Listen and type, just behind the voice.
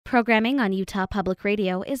Programming on Utah Public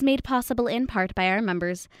Radio is made possible in part by our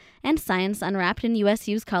members and Science Unwrapped in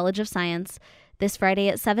USU's College of Science. This Friday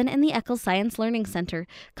at 7 in the Eccles Science Learning Center,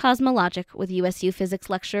 Cosmologic with USU physics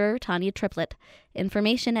lecturer Tanya Triplett.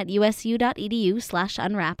 Information at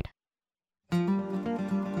usu.edu/unwrapped.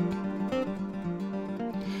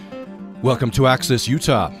 Welcome to Access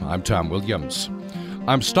Utah. I'm Tom Williams.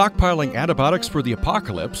 I'm stockpiling antibiotics for the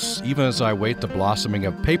apocalypse, even as I wait the blossoming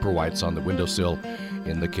of paper whites on the windowsill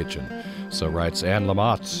in the kitchen. So writes Anne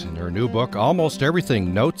Lamott in her new book, Almost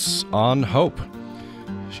Everything: Notes on Hope.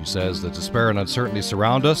 She says that despair and uncertainty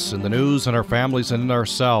surround us in the news, in our families, and in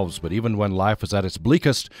ourselves. But even when life is at its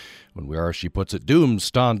bleakest, when we are, she puts it, doomed,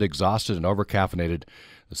 stunned, exhausted, and overcaffeinated,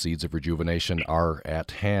 the seeds of rejuvenation are at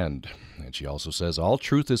hand. And she also says all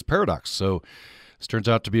truth is paradox. So this turns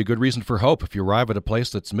out to be a good reason for hope. If you arrive at a place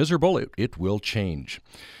that's miserable, it will change.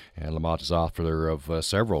 Anne Lamott is author of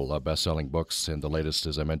several best-selling books, and the latest,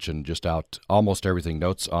 as I mentioned, just out, Almost Everything: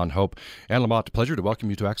 Notes on Hope. Anne Lamott, pleasure to welcome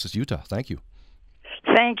you to Access Utah. Thank you.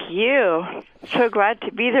 Thank you. So glad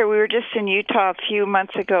to be there. We were just in Utah a few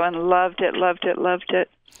months ago and loved it.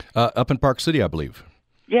 Up in Park City, I believe.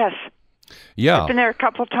 Yes. Yeah. I've been there a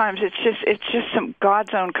couple of times. It's just some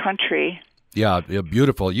God's own country. Yeah,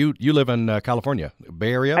 beautiful. You live in California,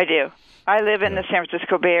 Bay Area? I do. I live in the San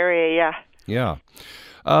Francisco Bay Area, yeah. Yeah.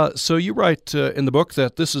 So you write in the book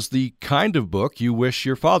that this is the kind of book you wish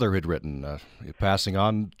your father had written, passing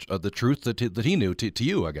on the truth that he knew to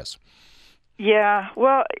you, I guess. Yeah,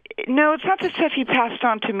 well, no, it's not the stuff he passed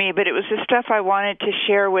on to me, but it was the stuff I wanted to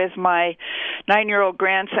share with my 9-year-old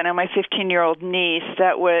grandson and my 15-year-old niece.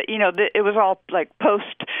 That was, it was all like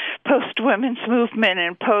post women's movement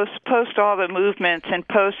and post all the movements and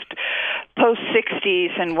post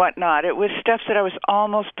 60s and whatnot. It was stuff that I was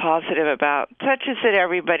almost positive about, such as that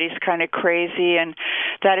everybody's kind of crazy and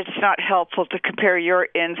that it's not helpful to compare your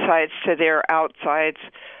insides to their outsides.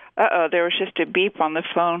 There was just a beep on the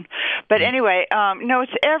phone. But anyway, no,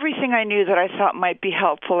 it's everything I knew that I thought might be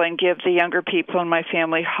helpful and give the younger people in my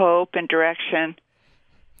family hope and direction.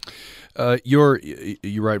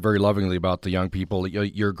 You write very lovingly about the young people.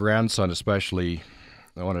 Your grandson especially,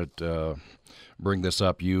 I want to bring this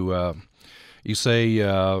up. You say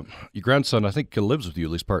your grandson, I think, lives with you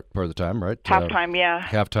at least part of the time, right? Half-time, yeah.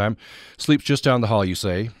 Half-time. Sleeps just down the hall, you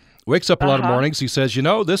say. Wakes up a lot of mornings. He says,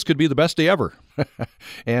 this could be the best day ever.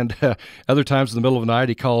 And other times in the middle of the night,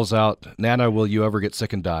 he calls out, Nana, will you ever get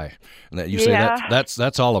sick and die? And that you say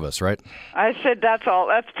that's all of us, right? I said that's all.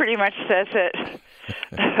 That's pretty much says it.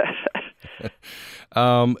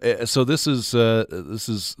 So this is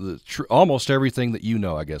almost everything that you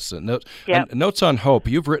know, I guess. Notes on hope.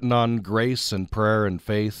 You've written on grace and prayer and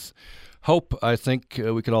faith. Hope, I think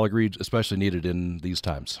we could all agree, especially needed in these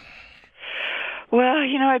times. Well,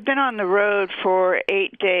 I've been on the road for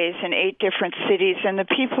 8 days in 8 different cities, and the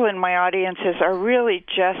people in my audiences are really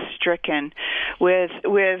just stricken with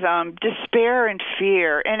despair and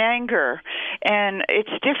fear and anger. And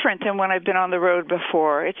it's different than when I've been on the road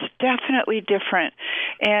before. It's definitely different.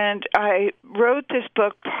 And I wrote this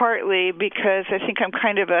book partly because I think I'm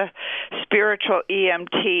kind of a spiritual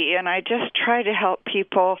EMT, and I just try to help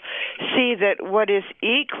people see that what is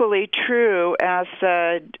equally true as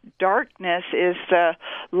the darkness is the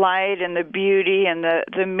light and the beauty and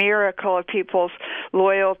the miracle of people's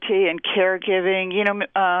loyalty and caregiving.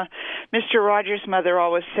 Mr. Rogers' mother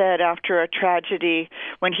always said after a tragedy,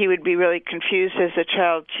 when he would be really confused as a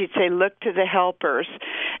child, she'd say, look to the helpers.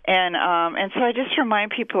 And so I just remind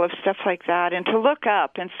people of stuff like that and to look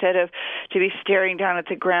up instead of to be staring down at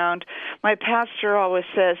the ground. My pastor always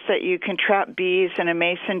says that you can trap bees in a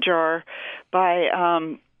mason jar by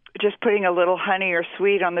just putting a little honey or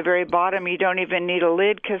sweet on the very bottom. You don't even need a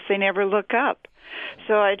lid because they never look up.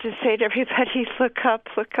 So I just say to everybody, look up,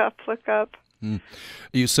 look up, look up.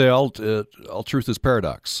 You say all truth is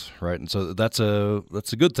paradox, right? And so that's a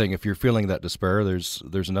good thing. If you're feeling that despair,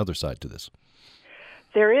 there's another side to this.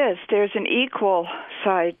 There is. There's an equal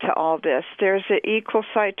side to all this. There's an equal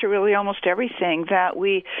side to really almost everything that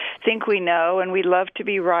we think we know, and we love to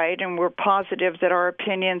be right, and we're positive that our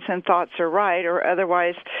opinions and thoughts are right, or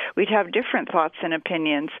otherwise we'd have different thoughts and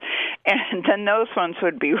opinions, and then those ones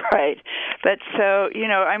would be right. But so,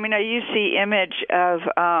 I use the image of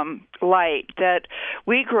light, that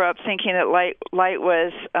we grew up thinking that light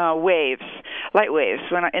was light waves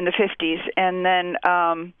in the 50s, and then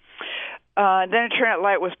it turned out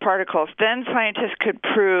light was particles. Then scientists could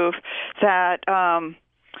prove that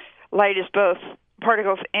light is both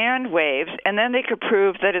particles and waves, and then they could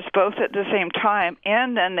prove that it's both at the same time,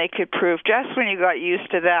 and then they could prove, just when you got used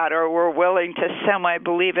to that or were willing to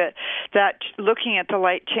semi-believe it, that looking at the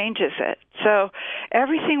light changes it. So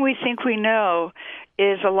everything we think we know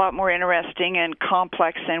is a lot more interesting and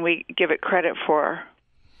complex than we give it credit for.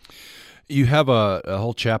 You have a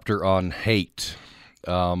whole chapter on hate.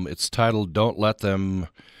 It's titled "Don't Let Them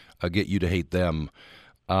Get You to Hate Them."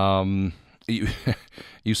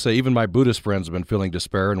 You say, even my Buddhist friends have been feeling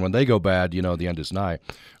despair, and when they go bad, the end is nigh,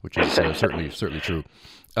 which is certainly true.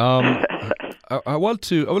 I want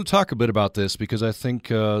to talk a bit about this, because I think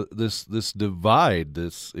this divide,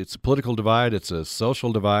 it's a political divide, it's a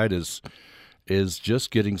social divide, is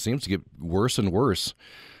just seems to get worse and worse.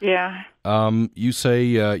 Yeah. You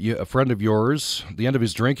say a friend of yours, the end of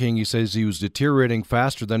his drinking, he says he was deteriorating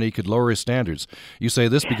faster than he could lower his standards. You say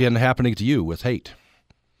this began happening to you with hate.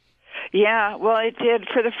 Yeah, well, it did.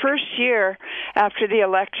 For the first year after the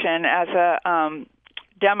election as a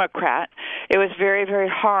Democrat, it was very, very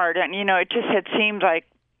hard. And, it just had seemed like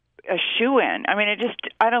a shoo-in. I mean,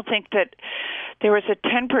 I don't think that there was a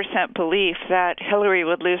 10% belief that Hillary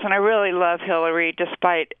would lose. And I really love Hillary,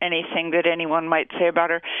 despite anything that anyone might say about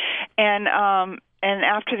her. And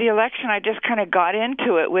after the election, I just kind of got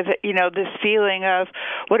into it with, this feeling of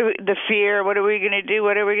the fear, what are we going to do,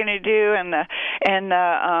 and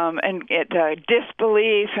the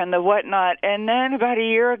disbelief and the whatnot. And then about a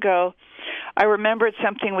year ago, I remembered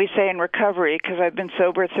something we say in recovery, because I've been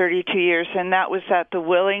sober 32 years, and that was that the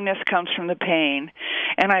willingness comes from the pain.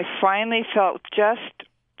 And I finally felt just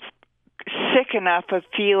sick enough of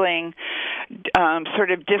feeling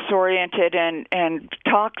sort of disoriented and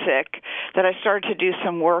toxic that I started to do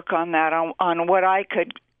some work on that, on what I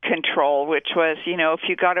could control, which was, if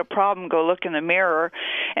you got a problem, go look in the mirror.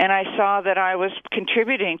 And I saw that I was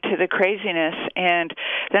contributing to the craziness. And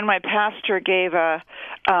then my pastor gave a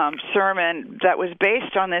sermon that was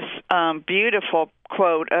based on this beautiful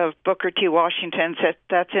quote of Booker T. Washington's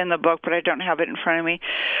that's in the book, but I don't have it in front of me.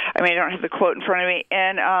 I don't have the quote in front of me,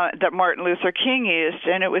 and that Martin Luther King used,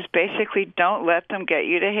 and it was basically, don't let them get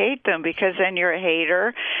you to hate them, because then you're a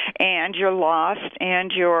hater, and you're lost,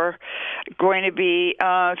 and you're going to be,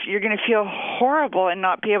 you're going to feel horrible and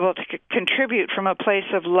not be able to contribute from a place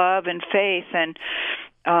of love and faith and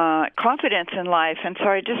confidence in life. And so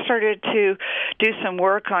I just started to do some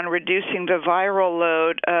work on reducing the viral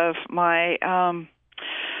load of my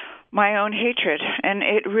own hatred, and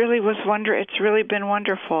it really was it's really been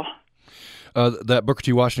wonderful. That Booker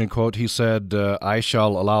T. Washington quote, he said, "I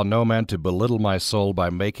shall allow no man to belittle my soul by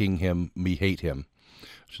making me hate him,"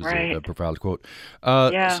 which is right. a profound quote.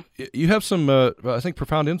 Yeah. You have some, I think,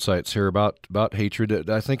 profound insights here about hatred.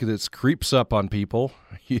 I think it creeps up on people.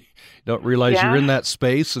 You don't realize you're in that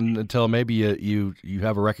space until maybe you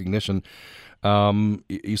have a recognition.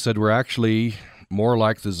 You said we're actually more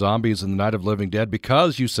like the zombies in the Night of the Living Dead,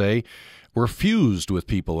 because you say we're fused with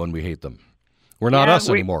people when we hate them. We're not us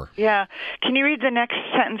anymore. Yeah. Can you read the next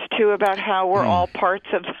sentence, too, about how we're all parts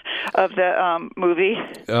of the movie?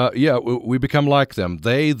 Yeah, we become like them.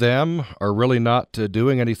 They, them, are really not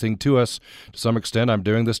doing anything to us. To some extent, I'm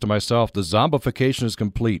doing this to myself. The zombification is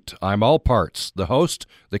complete. I'm all parts. The host,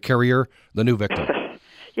 the carrier, the new victim.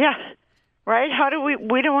 Yeah. Right? How do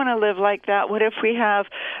we don't want to live like that. What if we have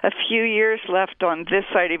a few years left on this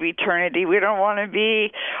side of eternity? We don't want to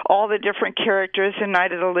be all the different characters in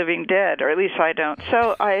Night of the Living Dead, or at least I don't.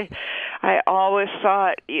 So I always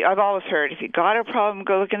thought, I've always heard, if you got a problem,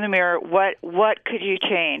 go look in the mirror. What could you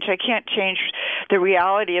change? I can't change the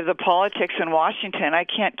reality of the politics in Washington. I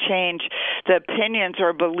can't change the opinions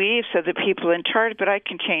or beliefs of the people in charge, but I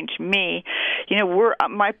can change me.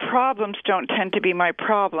 My problems don't tend to be my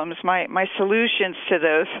problems. My solutions to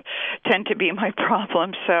those tend to be my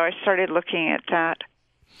problems. So I started looking at that.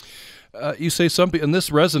 You say and this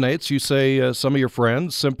resonates. You say some of your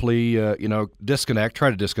friends simply, disconnect, try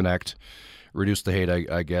to disconnect, reduce the hate,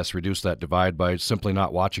 I guess, reduce that divide by simply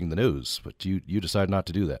not watching the news. But you decide not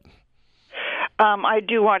to do that. I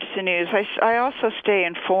do watch the news. I also stay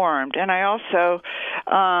informed, and I also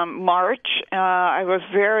march. I was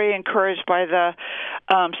very encouraged by the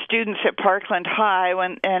students at Parkland High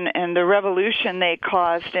and the revolution they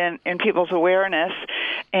caused in people's awareness.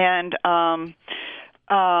 And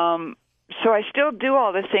so I still do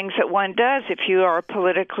all the things that one does if you are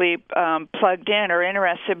politically plugged in or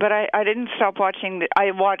interested, but I didn't stop watching.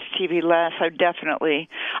 I watch TV less. I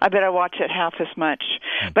bet I watch it half as much,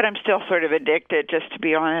 but I'm still sort of addicted, just to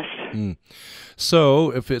be honest.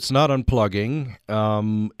 So if it's not unplugging,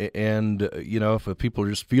 and if people are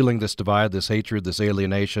just feeling this divide, this hatred, this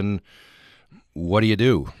alienation, what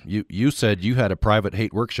do? You said you had a private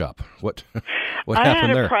hate workshop. What I happened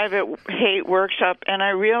had there? a private hate workshop, and I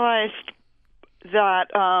realized that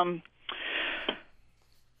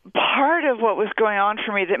part of what was going on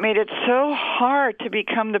for me that made it so hard to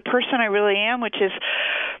become the person I really am, which is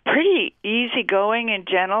pretty easygoing and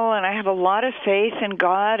gentle, and I have a lot of faith in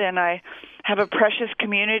God, and I have a precious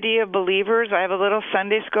community of believers. I have a little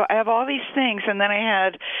Sunday school. I have all these things, and then I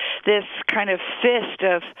had this kind of fist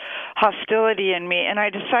of hostility in me, and I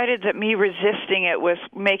decided that me resisting it was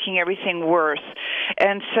making everything worse.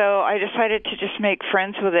 And so I decided to just make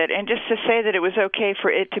friends with it, and just to say that it was okay for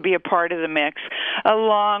it to be a part of the mix,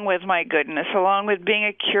 along with my goodness, along with being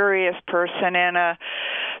a curious person and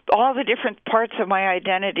all the different parts of my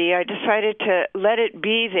identity. I decided to let it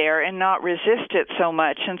be there and not resist it so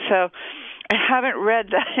much. And so I haven't read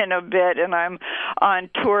that in a bit, and I'm on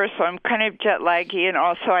tour, so I'm kind of jet laggy, and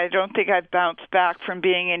also I don't think I've bounced back from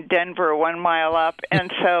being in Denver 1 mile up,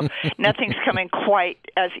 and so nothing's coming quite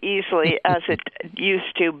as easily as it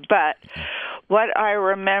used to. But what I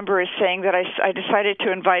remember is saying that I decided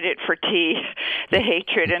to invite it for tea, the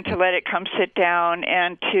hatred, and to let it come sit down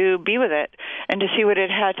and to be with it and to see what it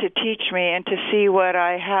had to teach me and to see what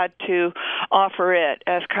I had to offer it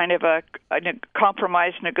as kind of a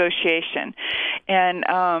compromise negotiation. And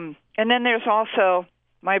then there's also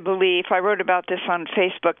my belief, I wrote about this on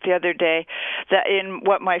Facebook the other day, that in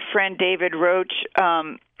what my friend David Roach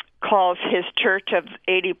calls his church of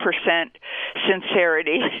 80%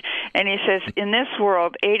 sincerity. And he says, in this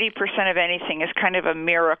world, 80% of anything is kind of a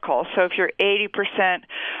miracle. So if you're 80%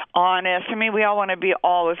 honest, I mean, we all want to be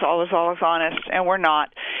always honest, and we're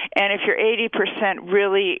not. And if you're 80%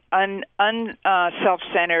 really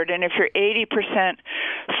self-centered, and if you're 80%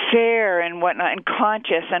 fair and whatnot, and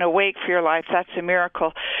conscious and awake for your life, that's a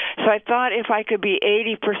miracle. So I thought if I could be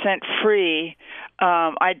 80% free,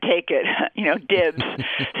 I'd take it, dibs.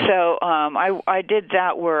 So I did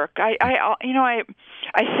that work.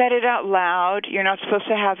 I said it out loud. You're not supposed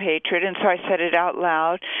to have hatred, and so I said it out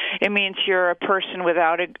loud. It means you're a person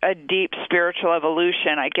without a deep spiritual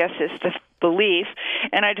evolution, I guess is the belief.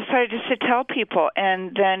 And I decided just to tell people,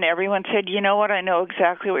 and then everyone said, you know what, I know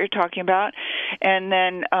exactly what you're talking about. And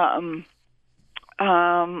then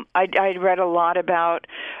I read a lot about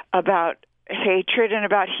hatred and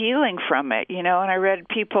about healing from it, and I read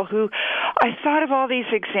people who, I thought of all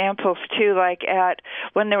these examples too, like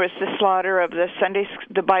when there was the slaughter of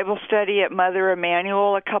the Bible study at Mother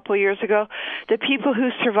Emanuel a couple years ago, the people who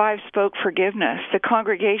survived spoke forgiveness. The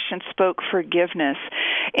congregation spoke forgiveness.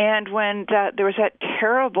 And when there was that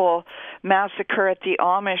terrible massacre at the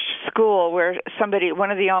Amish school where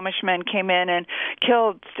one of the Amish men came in and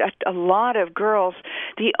killed a lot of girls,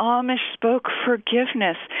 the Amish spoke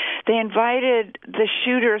forgiveness. They invited the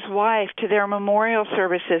shooter's wife to their memorial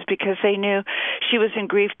services because they knew she was in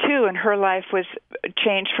grief too, and her life was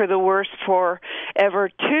changed for the worse forever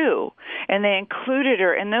too. And they included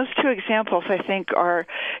her. And those two examples, I think, are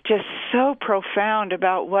just so profound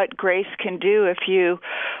about what grace can do if you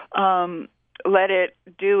let it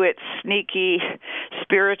do its sneaky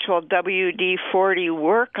spiritual WD-40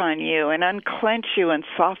 work on you and unclench you and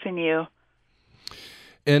soften you.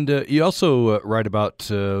 And you also write about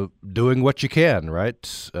doing what you can,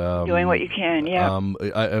 right? Doing what you can, yeah.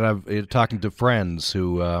 I've talking to friends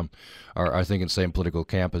who are, I think, in the same political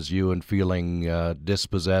camp as you and feeling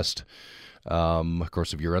dispossessed. Of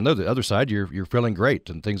course, if you're on the other side, you're feeling great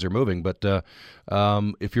and things are moving. But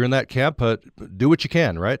if you're in that camp, do what you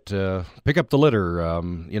can, right? Pick up the litter,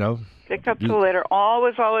 Pick up the litter.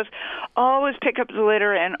 Always pick up the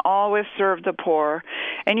litter and always serve the poor.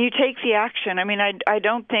 And you take the action. I mean, I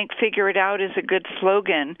don't think figure it out is a good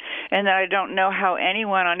slogan, and that I don't know how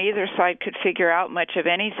anyone on either side could figure out much of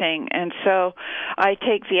anything. And so I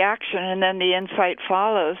take the action, and then the insight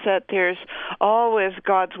follows that there's always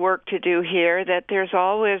God's work to do here, that there's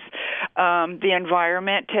always the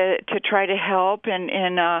environment to try to help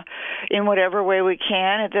in whatever way we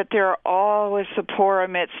can, and that there are always the poor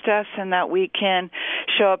amidst us, and that we can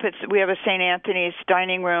show up. We have a St. Anthony's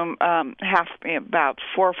dining room about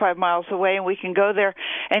 4 or 5 miles away, and we can go there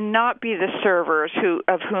and not be the servers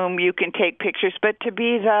of whom you can take pictures, but to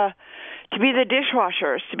be the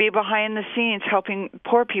dishwashers, to be behind the scenes helping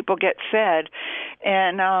poor people get fed,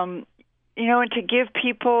 and and to give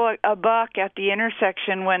people a buck at the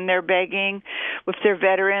intersection when they're begging, if they're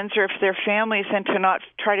veterans or if they're families, and to not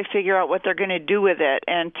try to figure out what they're going to do with it,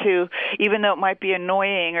 and to, even though it might be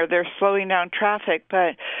annoying or they're slowing down traffic,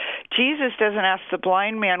 but Jesus doesn't ask the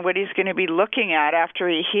blind man what he's going to be looking at after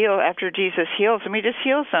Jesus heals him. He just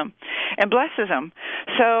heals him and blesses him.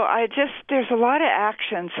 So there's a lot of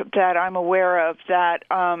actions that I'm aware of that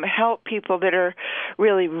help people that are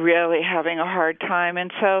really, really having a hard time. And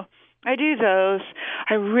so I do those.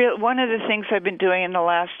 One of the things I've been doing in the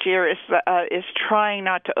last year is trying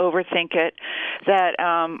not to overthink it. That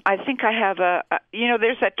I think I have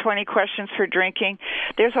there's that 20 questions for drinking.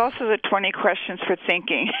 There's also the 20 questions for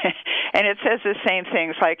thinking, and it says the same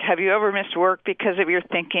things like, have you ever missed work because of your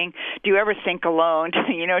thinking? Do you ever think alone?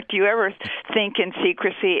 Do you ever think in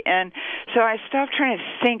secrecy? And so I stopped trying to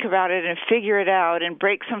think about it and figure it out and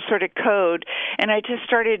break some sort of code, and I just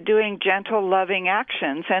started doing gentle, loving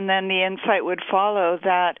actions, and then the insight would follow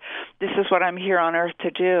that this is what I'm here on earth to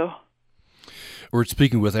do. We're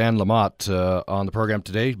speaking with Anne Lamott on the program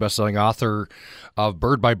today, best-selling author of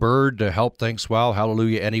Bird by Bird, Help, Thanks, Wow,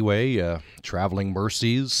 Hallelujah Anyway, Traveling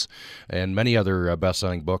Mercies, and many other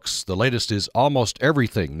best-selling books. The latest is Almost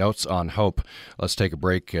Everything, Notes on Hope. Let's take a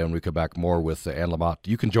break, and we come back more with Anne Lamott.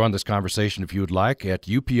 You can join this conversation if you would like at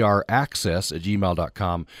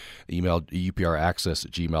upraccess@gmail.com, email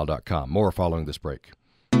upraccess@gmail.com. More following this break.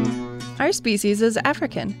 Our species is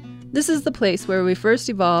African. This is the place where we first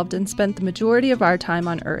evolved and spent the majority of our time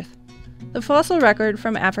on Earth. The fossil record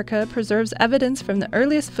from Africa preserves evidence from the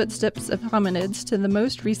earliest footsteps of hominids to the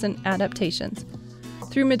most recent adaptations.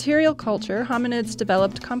 Through material culture, hominids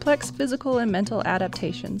developed complex physical and mental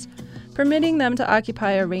adaptations, permitting them to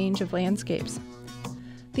occupy a range of landscapes.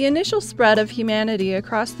 The initial spread of humanity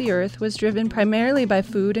across the Earth was driven primarily by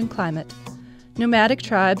food and climate. Nomadic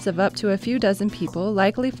tribes of up to a few dozen people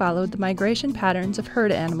likely followed the migration patterns of herd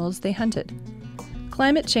animals they hunted.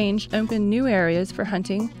 Climate change opened new areas for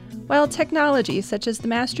hunting, while technology such as the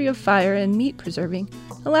mastery of fire and meat preserving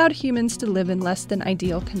allowed humans to live in less than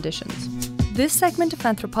ideal conditions. This segment of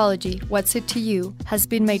Anthropology, What's It to You, has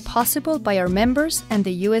been made possible by our members and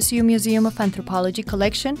the USU Museum of Anthropology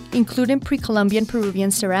collection, including pre-Columbian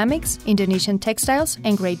Peruvian ceramics, Indonesian textiles,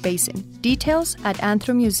 and Great Basin. Details at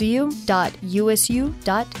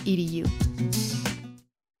anthromuseum.usu.edu.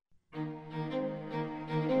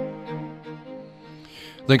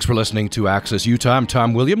 Thanks for listening to Access Utah. I'm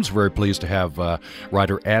Tom Williams. Very pleased to have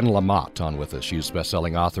writer Anne Lamott on with us. She's a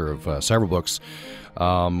best-selling author of several books,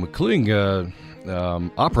 including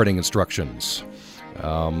Operating Instructions,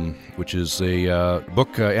 which is a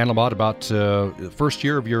book, Anne Lamott, about the first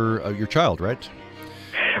year of your child, right?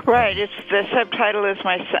 Right. It's the subtitle is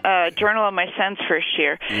my Journal of My Son's First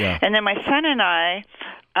Year. Yeah. And then my son and I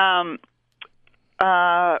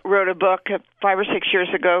wrote a book 5 or 6 years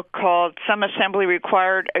ago called Some Assembly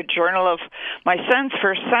Required, a Journal of My Son's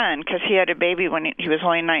First Son, because he had a baby when he was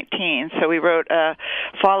only 19. So we wrote a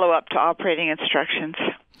follow-up to Operating Instructions.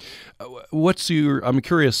 I'm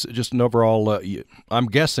curious, just an overall, I'm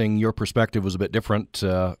guessing your perspective was a bit different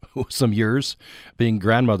some years, being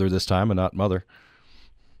grandmother this time and not mother,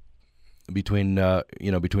 between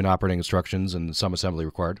Operating Instructions and Some Assembly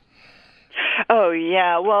Required. Oh,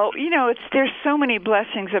 yeah. Well, there's so many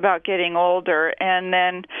blessings about getting older, and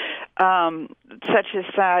then such as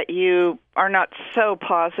that you are not so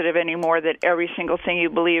positive anymore that every single thing you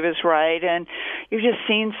believe is right, and you've just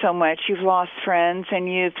seen so much. You've lost friends, and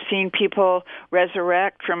you've seen people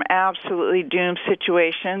resurrect from absolutely doomed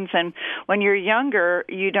situations, and when you're younger,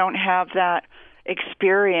 you don't have that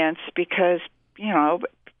experience because,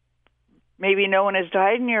 maybe no one has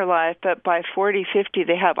died in your life, but by 40, 50,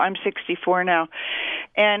 they have. I'm 64 now.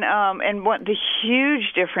 And what the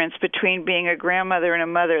huge difference between being a grandmother and a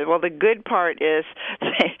mother, well, the good part is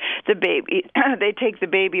they take the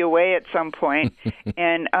baby away at some point.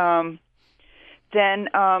 And then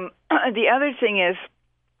the other thing is,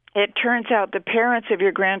 it turns out the parents of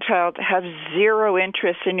your grandchild have zero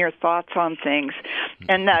interest in your thoughts on things.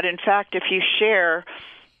 And that, in fact, if you share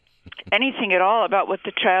anything at all about what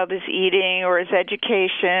the child is eating or his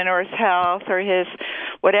education or his health or his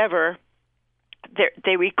whatever,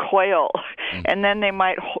 they recoil, and then they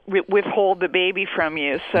might withhold the baby from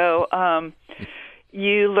you. So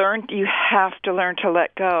you have to learn to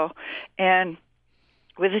let go. And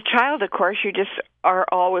with a child, of course, you just are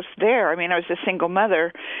always there. I mean, I was a single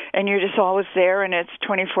mother, and you're just always there, and it's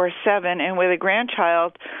 24/7. And with a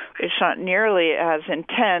grandchild, it's not nearly as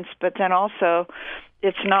intense, but then also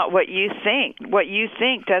it's not what you think. What you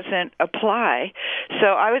think doesn't apply. So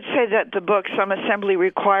I would say that the book, Some Assembly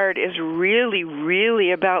Required, is really, really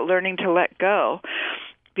about learning to let go,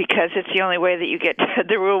 because it's the only way that you get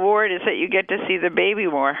the reward is that you get to see the baby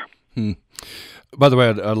more. By the way,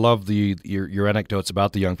 I love your anecdotes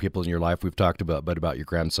about the young people in your life. We've talked about your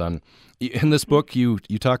grandson. In this book, you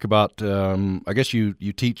talk about, I guess you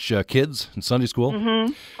teach kids in Sunday school.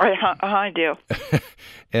 Mm-hmm. I do.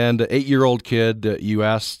 And an 8-year-old kid, you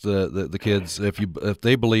asked the kids if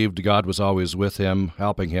they believed God was always with him,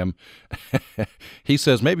 helping him. He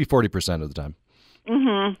says maybe 40% of the time.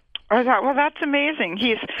 Mm-hmm. I thought, well, that's amazing.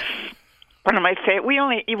 He's one of my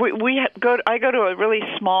favorite. I go to a really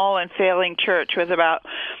small and failing church with about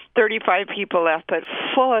 35 people left, but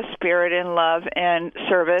full of spirit and love and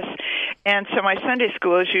service. And so my Sunday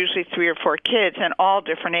school is usually 3 or 4 kids, and all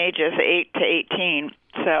different ages, 8 to 18.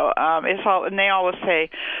 So it's all, and they always say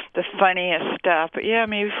the funniest stuff. But yeah,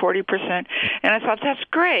 maybe 40%. And I thought that's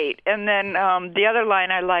great. And then the other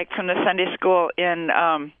line I like from the Sunday school in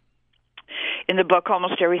the book,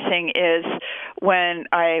 Almost Everything, is when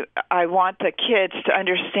I want the kids to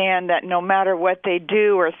understand that no matter what they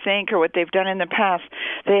do or think or what they've done in the past,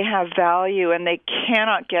 they have value and they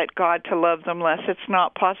cannot get God to love them less. It's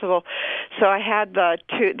not possible. So I had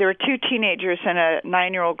there were 2 teenagers and a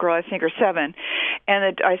 9-year-old girl, I think, or 7.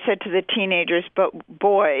 And I said to the teenagers, but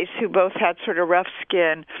boys who both had sort of rough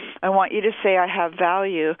skin, I want you to say I have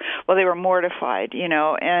value. Well, they were mortified,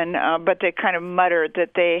 and but they kind of muttered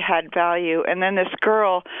that they had value. And then this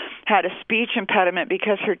girl had a speech impediment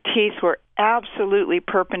because her teeth were absolutely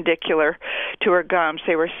perpendicular to her gums.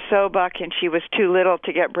 They were so buck, and she was too little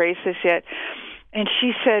to get braces yet. And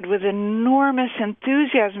she said with enormous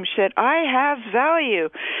enthusiasm, she said, I have value.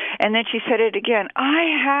 And then she said it again, I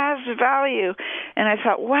have value. And I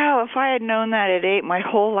thought, wow, if I had known that at 8, my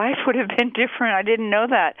whole life would have been different. I didn't know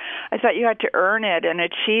that. I thought you had to earn it and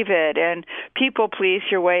achieve it and people please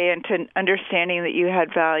your way into understanding that you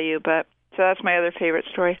had value. So that's my other favorite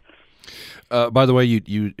story. By the way,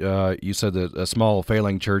 you said that a small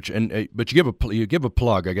failing church, but you give a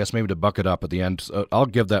plug, I guess, maybe to buck it up at the end. So I'll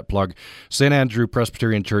give that plug. St. Andrew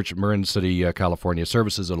Presbyterian Church, Marin City, California.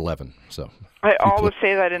 Services at 11. So I always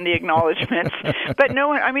say that in the acknowledgments. But no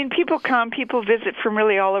one, people visit from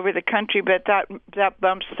really all over the country, but that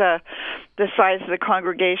bumps the size of the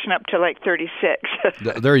congregation up to like 36.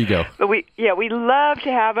 There you go. But we love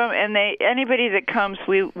to have them, and anybody that comes,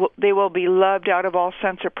 they will be loved out of all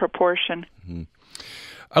sense of proportion. Mm-hmm.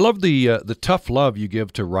 I love the tough love you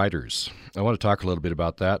give to writers. I want to talk a little bit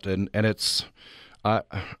about that, and it's.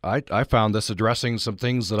 I found this addressing some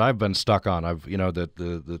things that I've been stuck on.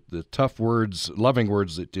 The tough words, loving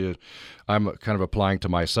words that I'm kind of applying to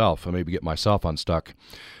myself and maybe get myself unstuck.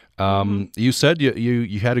 You said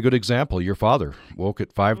you had a good example. Your father woke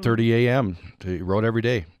at 5:30 a.m. He wrote every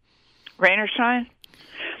day. Rain or shine,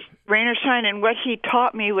 and what he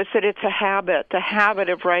taught me was that it's the habit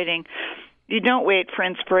of writing. You don't wait for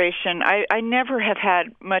inspiration. I never have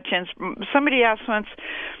had much somebody asked once,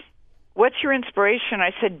 what's your inspiration?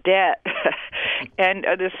 I said, debt. And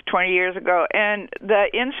this 20 years ago. And the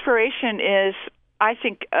inspiration is, I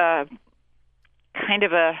think, kind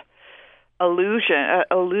of a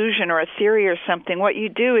illusion or a theory or something. What you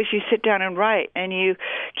do is you sit down and write, and you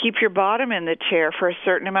keep your bottom in the chair for a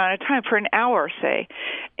certain amount of time, for an hour, say.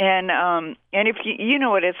 And if you know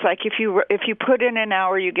what it's like, if you put in an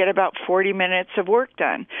hour, you get about 40 minutes of work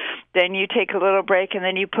done. Then you take a little break, and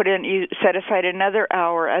then you set aside another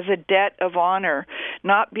hour as a debt of honor,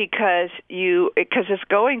 not because it's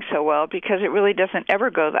going so well, because it really doesn't ever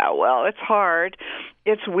go that well. It's hard.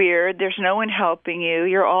 It's weird. There's no one helping you.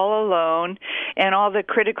 You're all alone, and all the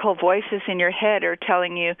critical voices in your head are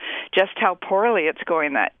telling you just how poorly it's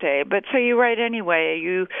going that day. But so you write anyway.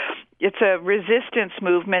 It's a resistance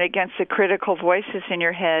movement against the critical voices in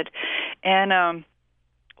your head. And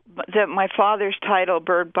my father's title,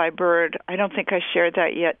 Bird by Bird, I don't think I shared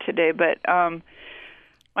that yet today, but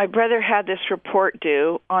my brother had this report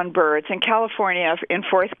due on birds. In California, in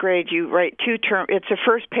 4th grade, you write 2 terms. It's the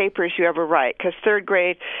first papers you ever write, because 3rd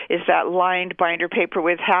grade is that lined binder paper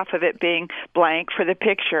with half of it being blank for the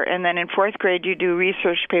picture. And then in 4th grade, you do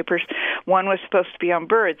research papers. One was supposed to be on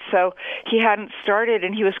birds. So he hadn't started,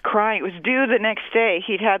 and he was crying. It was due the next day.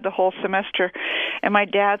 He'd had the whole semester. And my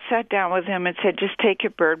dad sat down with him and said, just take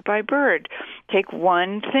it bird by bird. Take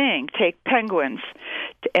one thing. Take penguins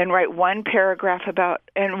and write one paragraph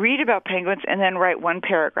and read about penguins, and then write one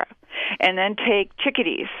paragraph. And then take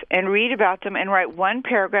chickadees and read about them and write one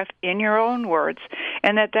paragraph in your own words,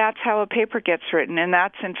 and that's how a paper gets written, and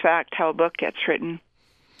that's, in fact, how a book gets written.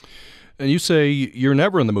 And you say you're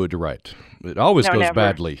never in the mood to write. It always goes never.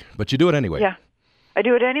 Badly, but you do it anyway. Yeah. I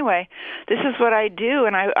do it anyway. This is what I do,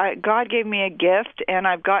 and God gave me a gift, and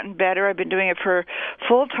I've gotten better. I've been doing it for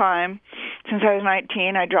full time since I was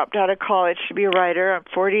 19. I dropped out of college to be a writer. I'm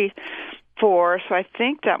 46 64, so I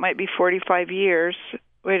think that might be 45 years.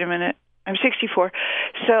 Wait a minute. I'm 64.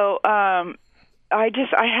 So I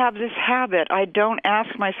have this habit. I don't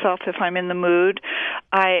ask myself if I'm in the mood,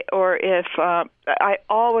 I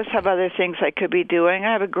always have other things I could be doing.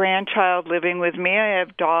 I have a grandchild living with me. I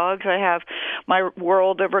have dogs. I have my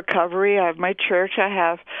world of recovery. I have my church. I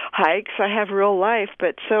have hikes. I have real life.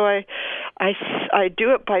 But so I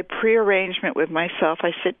do it by prearrangement with myself.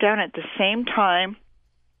 I sit down at the same time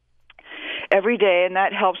every day, and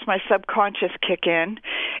that helps my subconscious kick in.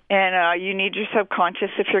 And you need your subconscious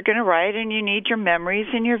if you're going to write, and you need your memories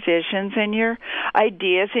and your visions and your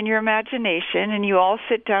ideas and your imagination, and you all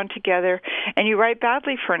sit down together and you write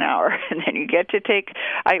badly for an hour, and then you get to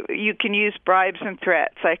you can use bribes and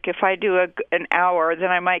threats. Like if I do an hour,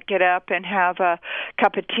 then I might get up and have a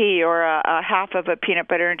cup of tea or a half of a peanut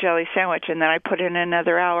butter and jelly sandwich, and then I put in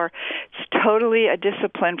another hour. It's totally a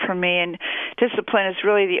discipline for me, and discipline is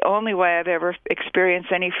really the only way I've ever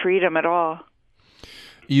experienced any freedom at all.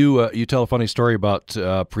 You tell a funny story about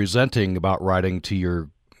presenting about writing to your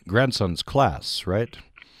grandson's class, right?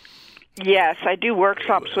 Yes, I do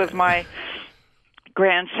workshops with my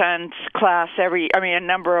grandson's class a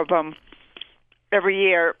number of them every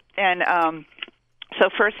year. And so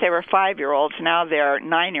first they were 5-year-olds, now they're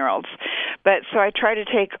 9-year-olds. But so I try to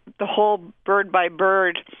take the whole bird by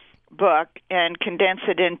bird book and condense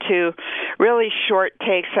it into really short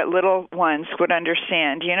takes that little ones would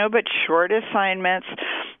understand, but short assignments,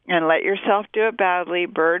 and let yourself do it badly,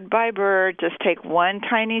 bird by bird. Just take one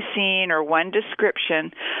tiny scene or one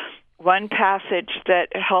description, one passage that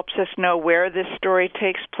helps us know where this story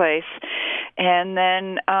takes place, and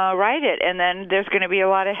then write it. And then there's going to be a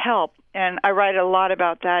lot of help. And I write a lot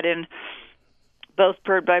about that in both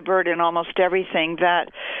Bird by Bird and almost everything, that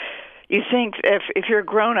you think if you're a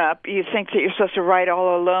grown-up, you think that you're supposed to write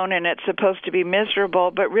all alone and it's supposed to be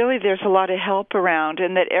miserable, but really there's a lot of help around,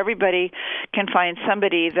 and that everybody can find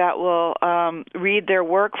somebody that will read their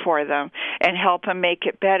work for them and help them make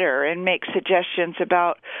it better and make suggestions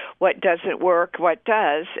about what doesn't work, what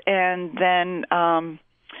does, and then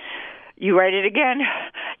you write it again,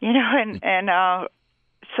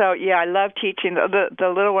 So, yeah, I love teaching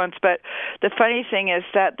the little ones, but the funny thing is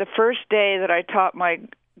that the first day that I taught my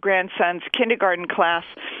grandson's kindergarten class,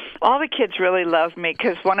 all the kids really loved me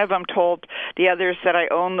because one of them told the others that I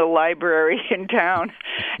own the library in town,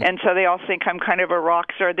 and so they all think I'm kind of a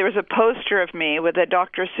rock star. There was a poster of me with a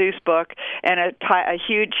Dr. Seuss book and a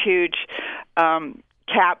huge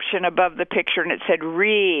caption above the picture, and it said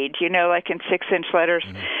 "read," like in 6-inch letters.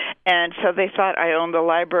 Mm-hmm. And so they thought I owned the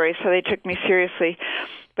library, so they took me seriously.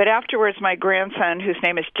 But afterwards, my grandson, whose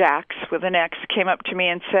name is Jax with an X, came up to me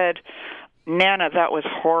and said, "Nana, that was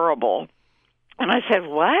horrible." And I said,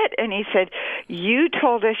 "What?" And he said, "You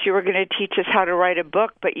told us you were going to teach us how to write a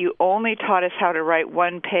book, but you only taught us how to write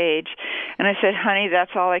one page." And I said, "Honey,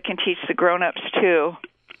 that's all I can teach the grown-ups too."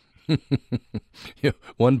 Yeah,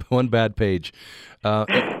 one bad page.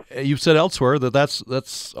 You've said elsewhere that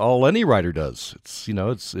that's all any writer does.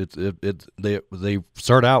 They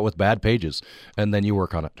start out with bad pages and then you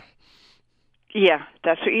work on it. Yeah,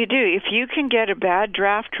 that's what you do. If you can get a bad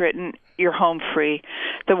draft written, you're home free.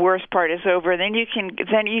 The worst part is over. Then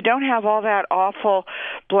you don't have all that awful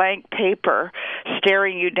blank paper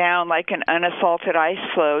staring you down like an unassaulted ice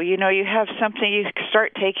floe. You have something, you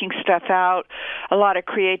start taking stuff out. A lot of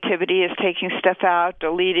creativity is taking stuff out,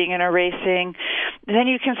 deleting and erasing. Then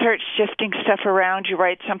you can start shifting stuff around. You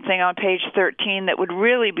write something on page 13 that would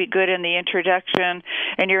really be good in the introduction,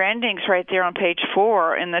 and your ending's right there on page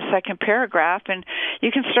 4 in the second paragraph, and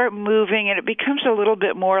you can start moving, and it becomes a little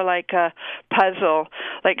bit more like a puzzle,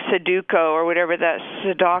 like Sudoku or whatever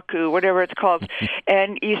whatever it's called.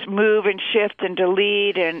 And you move and shift and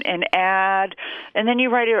delete and add, and then you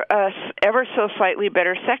write a ever so slightly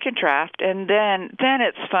better second draft, and then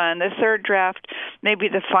it's fun. The third draft, maybe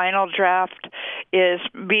the final draft, is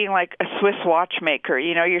being like a Swiss watchmaker.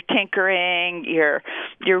 You're tinkering, you're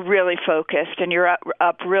really focused, and you're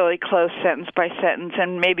up really close sentence by sentence,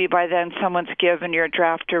 and maybe by then someone's given your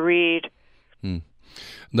draft to read.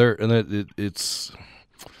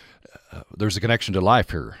 There's a connection to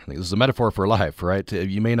life here. I think this is a metaphor for life, right?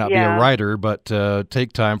 You may not be a writer, but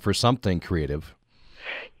take time for something creative.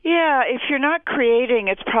 Yeah, if you're not creating,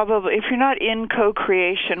 if you're not in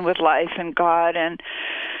co-creation with life and God and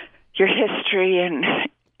your history and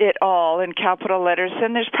it all in capital letters,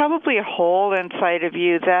 then there's probably a hole inside of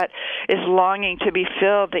you that is longing to be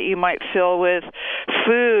filled, that you might fill with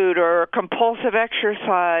food or compulsive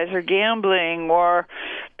exercise or gambling or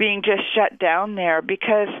being just shut down there,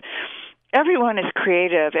 because everyone is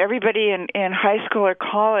creative. Everybody in high school or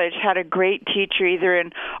college had a great teacher, either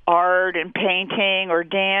in art and painting or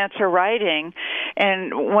dance or writing.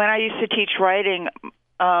 And when I used to teach writing,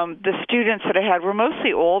 the students that I had were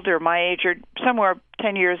mostly older, my age, or somewhere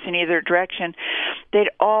 10 years in either direction. They'd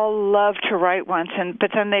all love to write once,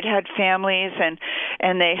 but then they'd had families,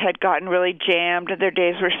 and they had gotten really jammed, and their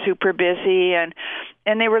days were super busy, and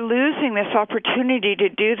they were losing this opportunity to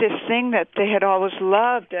do this thing that they had always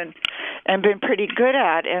loved and been pretty good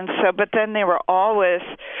at. And so, but then they were always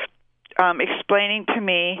explaining to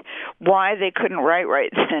me why they couldn't write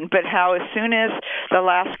right then, but how as soon as the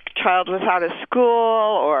last child was out of school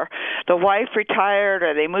or the wife retired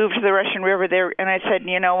or they moved to the Russian River, and I said,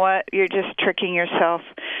 you know what, you're just tricking yourself.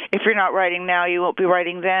 If you're not writing now, you won't be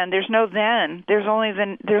writing then. There's no then. There's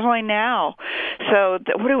only now. So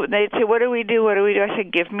they'd say, what do we do? What do we do? I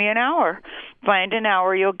said, give me an hour. Find an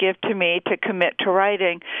hour you'll give to me to commit to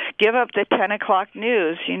writing. Give up the 10 o'clock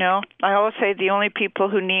news, you know. I always say the only people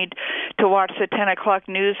who need to watch the 10 o'clock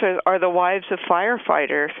news are the wives of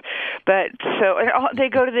firefighters. But so they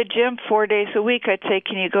go to the gym 4 days a week. I'd say,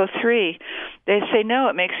 can you go 3? They'd say, no,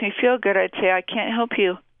 it makes me feel good. I'd say, I can't help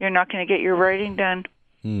you. You're not going to get your writing done.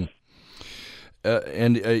 And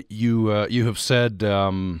you have said,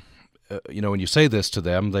 when you say this to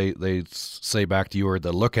them, they say back to you, or they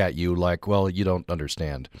look at you like, well, you don't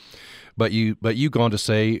understand. But you go on to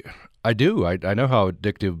say, I do. I know how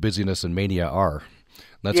addictive busyness and mania are.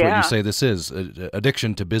 That's what you say this is,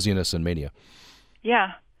 addiction to busyness and mania.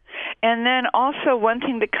 Yeah. And then also one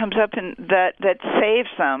thing that comes up that saves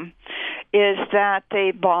them is that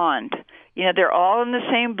they bond. You know, they're all in the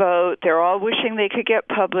same boat. They're all wishing they could get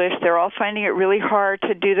published. They're all finding it really hard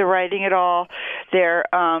to do the writing at all. They're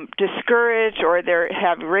discouraged, or they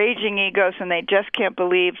have raging egos, and they just can't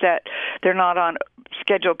believe that they're not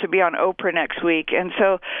scheduled to be on Oprah next week. And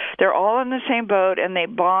so they're all in the same boat, and they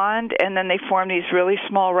bond, and then they form these really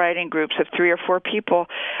small writing groups of 3 or 4 people.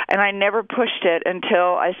 And I never pushed it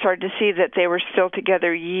until I started to see that they were still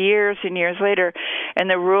together years and years later. And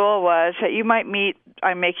the rule was that you might meet,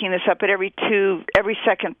 I'm making this up, but every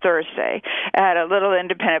second Thursday at a little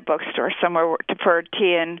independent bookstore somewhere for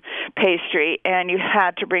tea and pastry, and you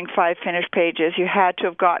had to bring 5 finished pages. You had to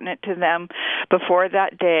have gotten it to them before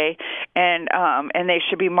that day, and they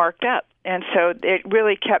should be marked up. And so it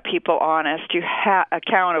really kept people honest,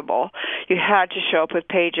 accountable. You had to show up with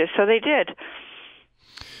pages, so they did.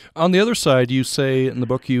 On the other side, you say in the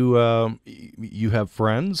book you have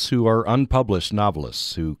friends who are unpublished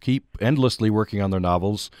novelists who keep endlessly working on their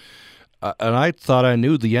novels. And I thought I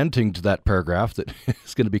knew the ending to that paragraph that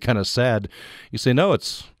is going to be kind of sad. You say, no,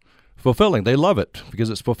 it's fulfilling. They love it because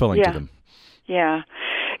it's fulfilling to them. Yeah.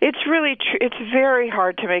 It's really true. It's very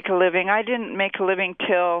hard to make a living. I didn't make a living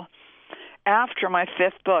till after my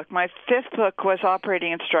 5th book. My 5th book was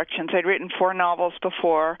Operating Instructions. I'd written 4 novels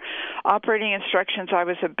before. Operating Instructions, I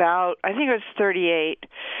was 38.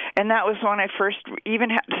 And that was when I first even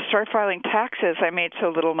had to start filing taxes. I made so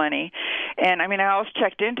little money. And, I always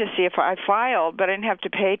checked in to see if I filed, but I didn't have to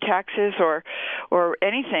pay taxes or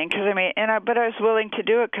anything. But I was willing to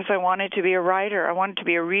do it because I wanted to be a writer. I wanted to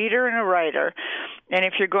be a reader and a writer. And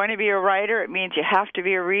if you're going to be a writer, it means you have to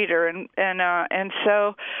be a reader. And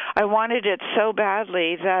so I wanted it so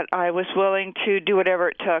badly that I was willing to do whatever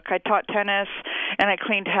it took. I taught tennis and I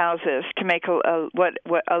cleaned houses to make a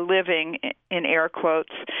living, in air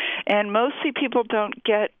quotes. And mostly people don't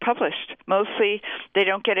get published. Mostly they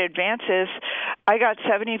don't get advances. I got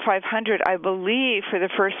 $7,500, I believe, for the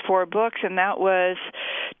first 4 books, and that was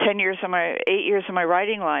 8 years of my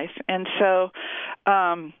writing life. And so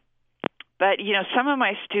but, some of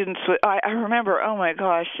my students, I remember, oh, my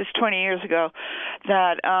gosh, just 20 years ago,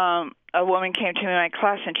 that a woman came to me in my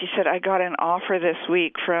class, and she said, I got an offer this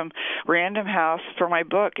week from Random House for my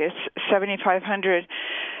book. It's $7,500,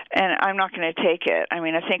 and I'm not going to take it. I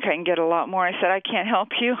think I can get a lot more. I said, I can't help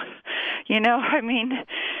you.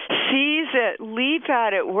 Seize it, leap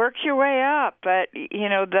at it, work your way up. But,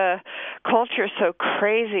 the culture is so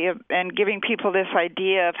crazy and giving people this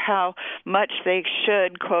idea of how much they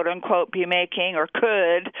should, quote unquote, be making or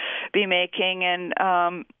could be making. And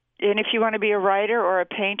if you want to be a writer or a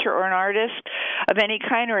painter or an artist of any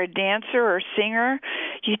kind, or a dancer or singer,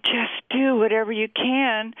 you just do whatever you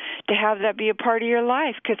can to have that be a part of your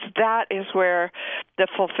life, because that is where the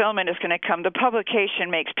fulfillment is going to come. The publication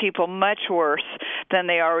makes people much worse than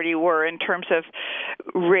they already were in terms of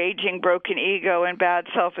raging, broken ego and bad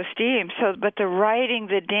self-esteem. But the writing,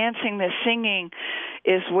 the dancing, the singing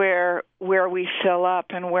is where we fill up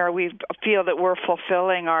and where we feel that we're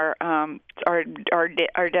fulfilling our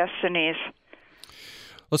destinies.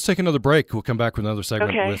 Let's take another break. We'll come back with another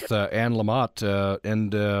segment Okay. with Anne Lamott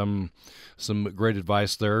and some great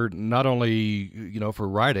advice there, not only for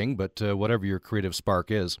writing, but whatever your creative spark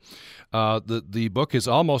is. The book is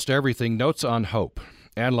Almost Everything, Notes on Hope.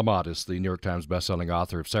 Anne Lamott is the New York Times bestselling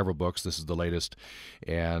author of several books. This is the latest.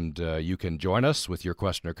 And you can join us with your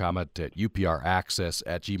question or comment at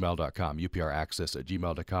upraccess@gmail.com,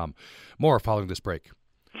 upraccess@gmail.com. More following this break.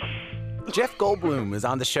 Jeff Goldblum is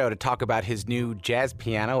on the show to talk about his new jazz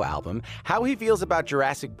piano album, how he feels about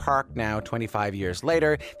Jurassic Park now 25 years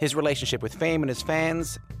later, his relationship with fame and his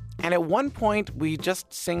fans, and at one point we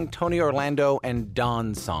just sing Tony Orlando and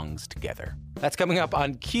Dawn songs together. That's coming up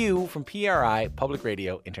on Q from PRI, Public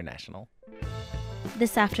Radio International.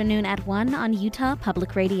 This afternoon at 1 on Utah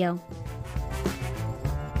Public Radio.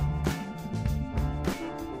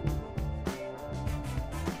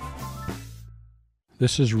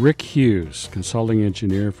 This is Rick Hughes, consulting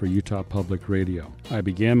engineer for Utah Public Radio. I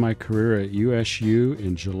began my career at USU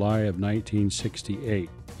in July of 1968.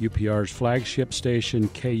 UPR's flagship station,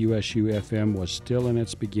 KUSU-FM, was still in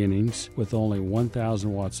its beginnings with only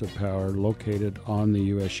 1,000 watts of power located on the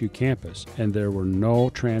USU campus, and there were no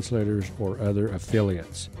translators or other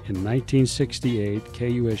affiliates. In 1968,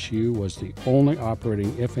 KUSU was the only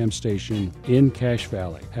operating FM station in Cache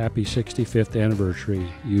Valley. Happy 65th anniversary,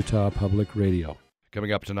 Utah Public Radio.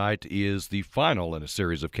 Coming up tonight is the final in a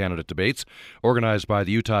series of candidate debates organized by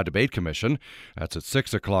the Utah Debate Commission. That's at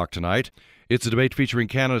 6 o'clock tonight. It's a debate featuring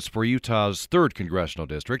candidates for Utah's 3rd Congressional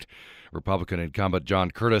District. Republican incumbent John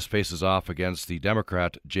Curtis faces off against the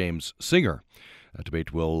Democrat James Singer. That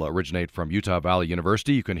debate will originate from Utah Valley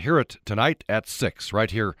University. You can hear it tonight at 6 right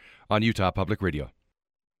here on Utah Public Radio.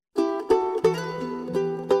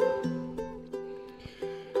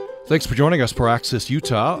 Thanks for joining us for Access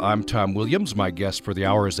Utah. I'm Tom Williams. My guest for the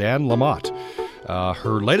hour is Anne Lamott.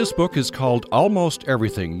 Her latest book is called Almost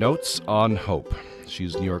Everything, Notes on Hope.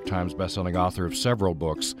 She's New York Times bestselling author of several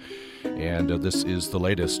books, and this is the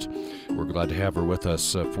latest. We're glad to have her with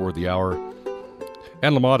us for the hour.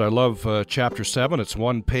 Anne Lamott, I love Chapter 7. It's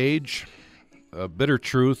one page. Bitter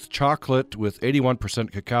truth, chocolate with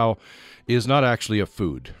 81% cacao is not actually a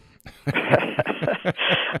food.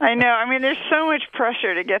 I know. I mean, there's so much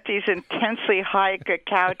pressure to get these intensely high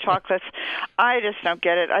cacao chocolates. I just don't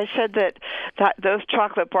get it. I said that those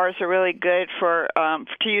chocolate bars are really good for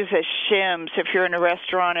to use as shims if you're in a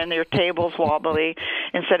restaurant and your table's wobbly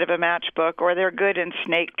instead of a matchbook, or they're good in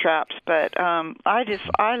snake traps. But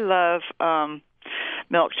I love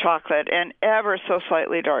milk chocolate and ever so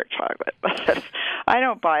slightly dark chocolate. But I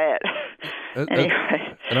don't buy it. Anyway.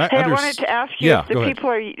 I wanted to ask you, if the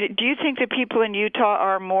people do you think the people in Utah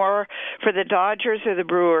are more for the Dodgers or the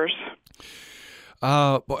Brewers?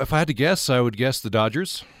 Well, if I had to guess, I would guess the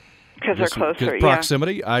Dodgers. Because they're closer,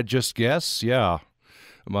 proximity, I'd just guess, yeah.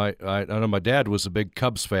 I know my dad was a big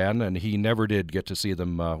Cubs fan, and he never did get to see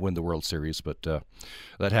them win the World Series, but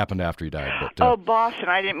that happened after he died. But, Boston!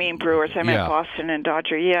 I didn't mean Brewers. I meant Boston and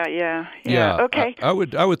Dodger. Yeah. Okay. I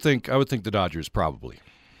would think the Dodgers probably.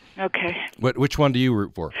 Okay. Which one do you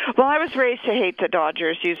root for? Well, I was raised to hate the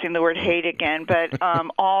Dodgers, using the word hate again, but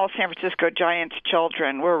all San Francisco Giants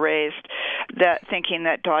children were raised thinking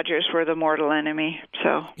that Dodgers were the mortal enemy.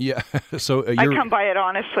 So yeah, so I come by it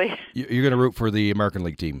honestly. You're going to root for the American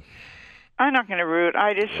League team. I'm not going to root.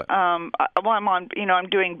 I just I'm on, I'm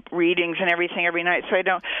doing readings and everything every night, so I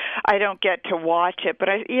don't get to watch it. But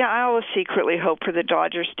I always secretly hope for the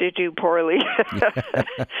Dodgers to do poorly.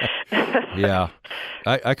 Yeah,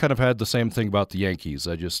 I kind of had the same thing about the Yankees.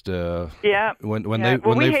 I just when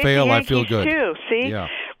they fail, the I feel good. Too. See, yeah.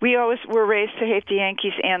 We always were raised to hate the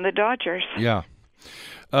Yankees and the Dodgers. Yeah.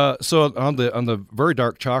 So on the very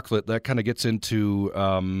dark chocolate, that kind of gets into.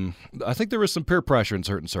 I think there is some peer pressure in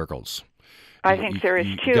certain circles. I think there is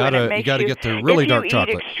too. You got to get the really dark chocolate.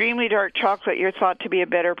 If you eat extremely dark chocolate, you're thought to be a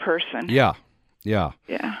better person. Yeah.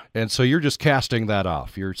 And so you're just casting that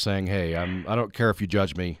off. You're saying, hey, I don't care if you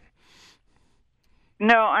judge me.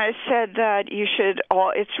 No, I said that you should.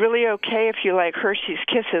 It's really okay if you like Hershey's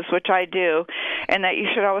Kisses, which I do, and that you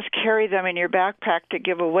should always carry them in your backpack to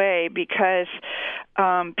give away because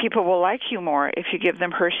people will like you more if you give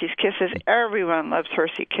them Hershey's Kisses. Everyone loves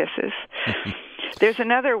Hershey Kisses. There's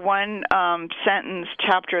another one-sentence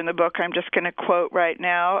chapter in the book I'm just going to quote right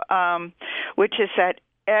now, which is that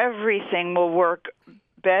everything will work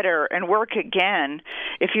better and work again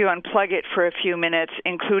if you unplug it for a few minutes,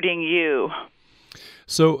 including you.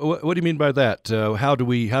 So what do you mean by that? How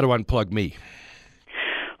do I unplug me?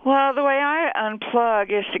 Well, the way I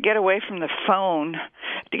unplug is to get away from the phone,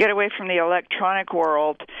 to get away from the electronic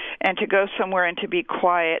world, and to go somewhere and to be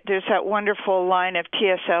quiet. There's that wonderful line of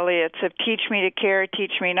T.S. Eliot's of teach me to care,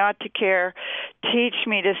 teach me not to care, teach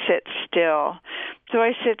me to sit still. So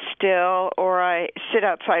I sit still, or I sit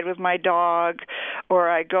outside with my dog, or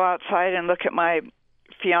I go outside and look at my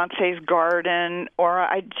fiance's garden, or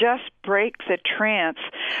I just break the trance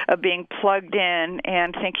of being plugged in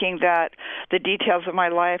and thinking that the details of my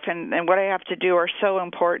life and what I have to do are so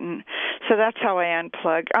important. So that's how I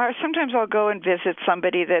unplug. Sometimes I'll go and visit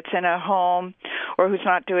somebody that's in a home or who's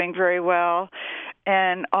not doing very well,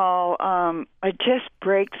 and I just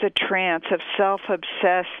break the trance of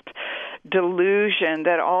self-obsessed delusion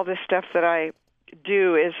that all this stuff that I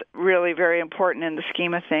do is really very important in the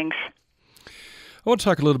scheme of things. I want to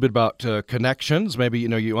talk a little bit about connections. Maybe, you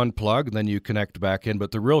unplug and then you connect back in,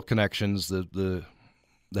 but the real connections, the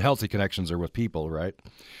healthy connections are with people, right?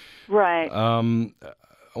 Right. I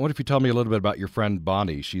wonder if you tell me a little bit about your friend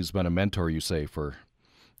Bonnie. She's been a mentor, you say, for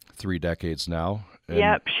 3 decades now.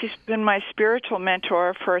 Yep, she's been my spiritual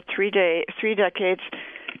mentor for 3 decades.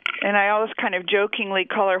 And I always kind of jokingly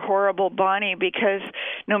call her Horrible Bonnie, because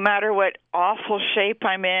no matter what awful shape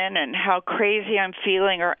I'm in and how crazy I'm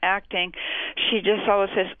feeling or acting, she just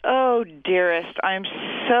always says, "Oh, dearest, I'm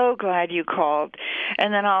so glad you called."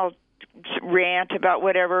 And then I'll rant about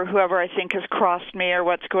whoever I think has crossed me or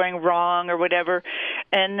what's going wrong or whatever.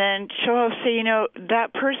 And then she'll say,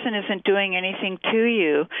 that person isn't doing anything to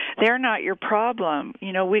you. They're not your problem.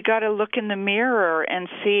 We got to look in the mirror and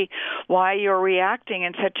see why you're reacting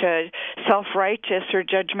in such a self-righteous or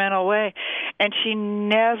judgmental way. And she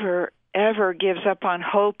never, ever gives up on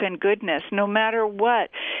hope and goodness, no matter what.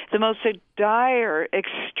 The most dire,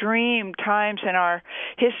 extreme times in our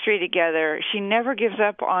history together, she never gives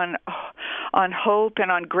up on hope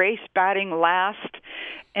and on grace batting last.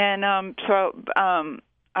 And I'm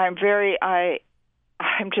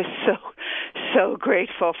just so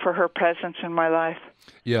grateful for her presence in my life.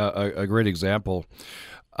 Yeah, a great example.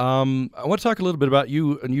 I want to talk a little bit about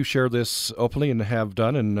you, and you share this openly and have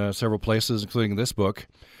done in several places, including this book.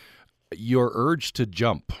 Your urge to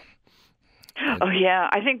jump. Oh, yeah.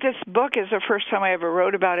 I think this book is the first time I ever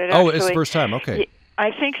wrote about it, actually. Oh, it's the first time. Okay.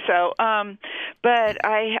 I think so. But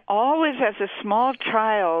I always, as a small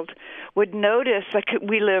child, would notice,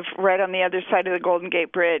 we live right on the other side of the Golden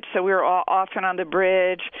Gate Bridge, so we were all often on the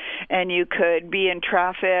bridge, and you could be in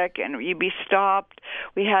traffic, and you'd be stopped.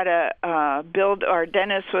 We had our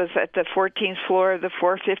dentist was at the 14th floor of the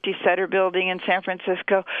 450 Sutter building in San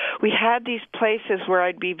Francisco. We had these places where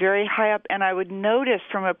I'd be very high up, and I would notice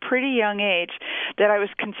from a pretty young age that I was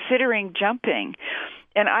considering jumping.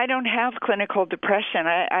 And I don't have clinical depression.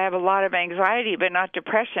 I have a lot of anxiety, but not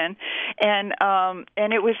depression. And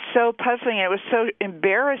it was so puzzling. It was so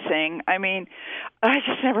embarrassing. I mean, I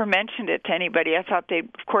just never mentioned it to anybody. I thought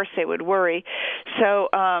of course they would worry. So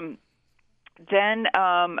then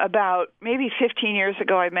about maybe 15 years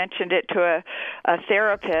ago, I mentioned it to a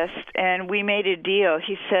therapist, and we made a deal.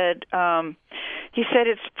 He said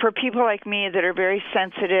it's for people like me that are very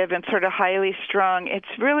sensitive and sort of highly strung. It's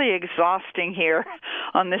really exhausting here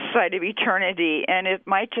on this side of eternity, and it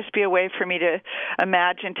might just be a way for me to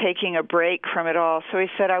imagine taking a break from it all. So he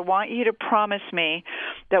said, I want you to promise me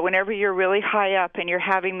that whenever you're really high up and you're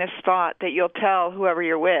having this thought, that you'll tell whoever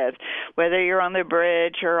you're with, whether you're on the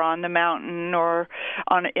bridge or on the mountain or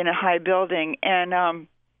in a high building. And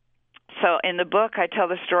so in the book, I tell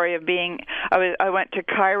the story of I went to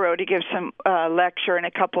Cairo to give some lecture and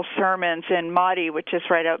a couple sermons in Mahdi, which is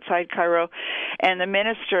right outside Cairo. And the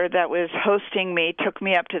minister that was hosting me took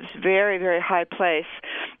me up to this very, very high place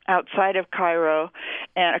outside of Cairo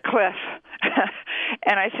and a cliff.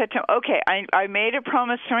 And I said to him, okay, I made a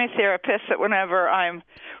promise to my therapist that whenever I'm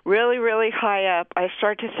really, really high up, I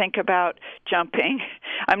start to think about jumping.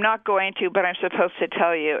 I'm not going to, but I'm supposed to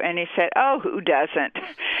tell you. And he said, oh, who doesn't?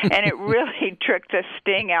 And it really took the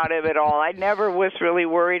sting out of it all. I never was really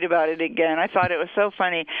worried about it again. I thought it was so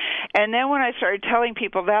funny. And then when I started telling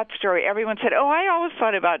people that story, everyone said, oh, I always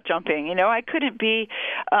thought about jumping. I couldn't be,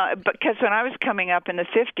 because when I was coming up in the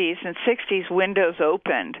 50s and 60s, windows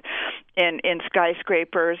opened in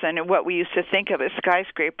skyscrapers, and what we used to think of as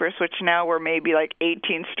skyscrapers, which now were maybe like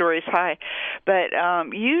 18 stories high. But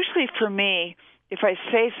usually for me, if I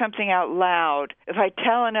say something out loud, if I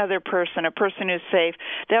tell another person, a person who's safe,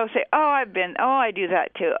 they'll say, I do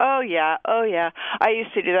that too. Oh yeah, I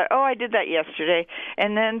used to do that. Oh, I did that yesterday.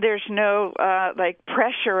 And then there's no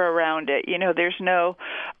pressure around it. There's no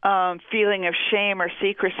feeling of shame or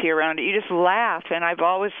secrecy around it. You just laugh. And I've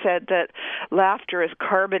always said that laughter is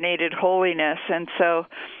carbonated holiness. And so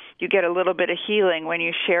you get a little bit of healing when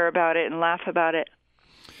you share about it and laugh about it.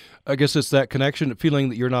 I guess it's that connection, feeling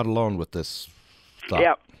that you're not alone with this thought.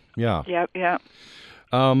 Yep. Yeah. Yep.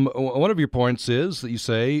 One of your points is that you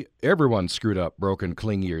say everyone's screwed up, broken,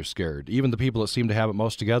 clingy, or scared, even the people that seem to have it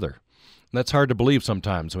most together. And that's hard to believe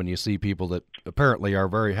sometimes when you see people that apparently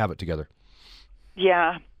have it together.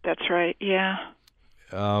 Yeah, that's right. Yeah.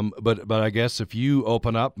 But I guess if you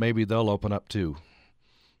open up, maybe they'll open up too.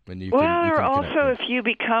 And you Well, can or connect. also if you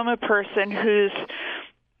become a person who's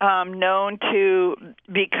known to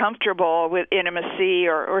be comfortable with intimacy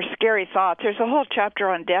or scary thoughts. There's a whole chapter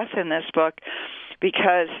on death in this book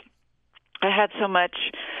because I had so much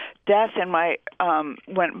death in my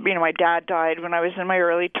when my dad died when I was in my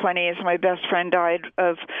early 20s. My best friend died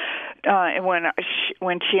of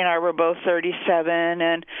when she and I were both 37,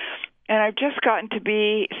 and I've just gotten to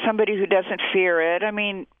be somebody who doesn't fear it. I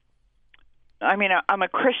mean, I'm a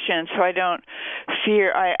Christian, so I don't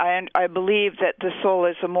fear. I believe that the soul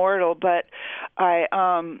is immortal, but I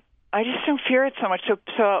just don't fear it so much.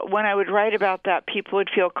 So when I would write about that, people would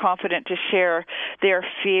feel confident to share their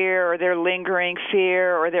fear or their lingering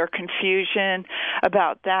fear or their confusion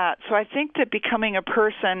about that. So I think that becoming a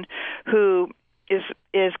person who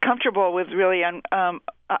is comfortable with really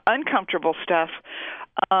uncomfortable stuff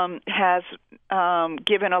has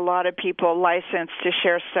given a lot of people license to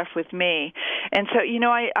share stuff with me. And so,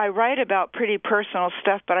 I write about pretty personal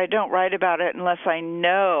stuff, but I don't write about it unless I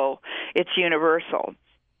know it's universal.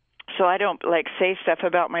 So I don't say stuff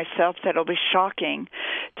about myself that'll be shocking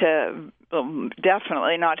to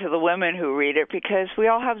definitely not to the women who read it, because we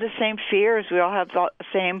all have the same fears. We all have the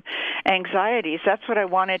same anxieties. That's what I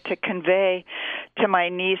wanted to convey to my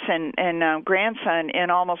niece and grandson in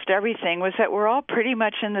almost everything, was that we're all pretty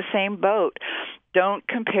much in the same boat. Don't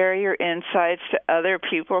compare your insides to other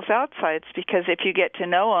people's outsides, because if you get to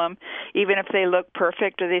know them, even if they look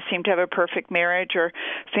perfect or they seem to have a perfect marriage or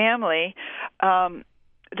family,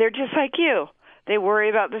 they're just like you. They worry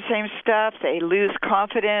about the same stuff. They lose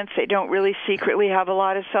confidence. They don't really secretly have a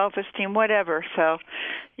lot of self-esteem, whatever. So,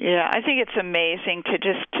 yeah, I think it's amazing to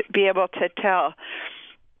just be able to tell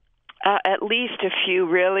at least a few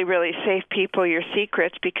really, really safe people your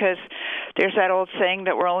secrets, because there's that old saying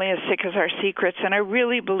that we're only as sick as our secrets, and I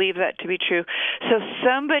really believe that to be true. So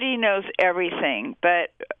somebody knows everything, but,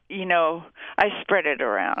 I spread it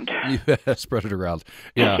around. You spread it around.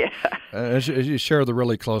 Yeah. You share the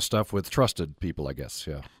really close stuff with trusted people, I guess.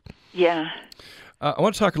 Yeah. Yeah. I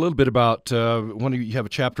want to talk a little bit about when you have a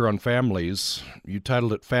chapter on families. You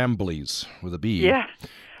titled it Famblies with a B. Yeah.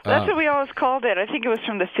 That's what we always called it. I think it was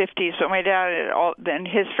from the 50s, but my dad and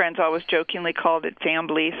his friends always jokingly called it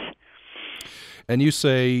Famblies. And you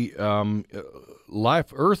say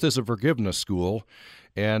Earth is a forgiveness school,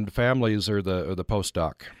 and families are the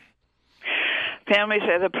postdoc. Families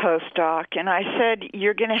are the postdoc. And I said,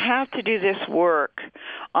 you're going to have to do this work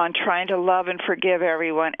on trying to love and forgive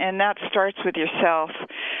everyone, and that starts with yourself.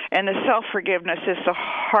 And the self-forgiveness is the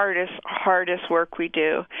hardest work we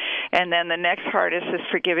do. And then the next hardest is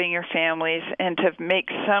forgiving your families and to make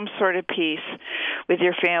some sort of peace with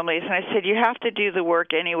your families. And I said, you have to do the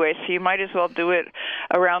work anyway, so you might as well do it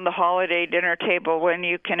around the holiday dinner table when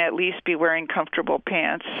you can at least be wearing comfortable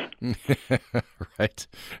pants. Right.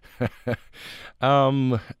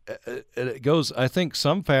 It goes, I think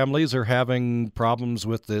some families are having problems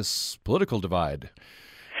with this political divide.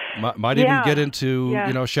 Might even get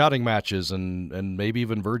into, shouting matches and maybe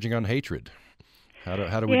even verging on hatred. How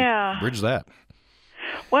do we bridge that?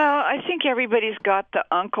 Well, I think everybody's got the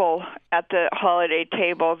uncle at the holiday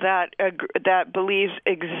table that believes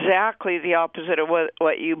exactly the opposite of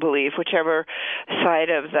what you believe, whichever side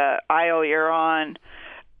of the aisle you're on.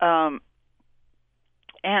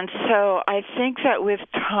 And so I think that with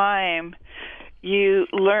time, you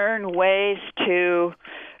learn ways to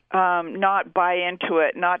not buy into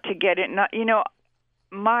it, not to get it.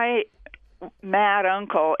 My mad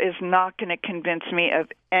uncle is not going to convince me of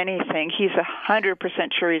anything. He's 100%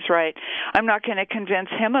 sure he's right. I'm not going to convince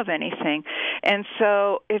him of anything. And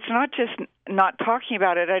so it's not just not talking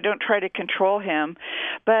about it. I don't try to control him,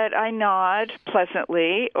 but I nod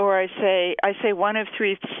pleasantly, or I say one of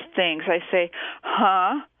three things. I say,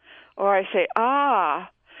 huh, or I say, ah,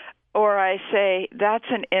 or I say, that's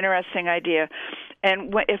an interesting idea.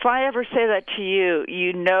 And if I ever say that to you,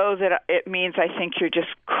 you know that it means I think you're just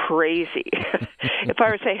crazy. If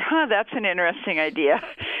I were to say, that's an interesting idea,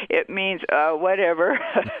 it means whatever.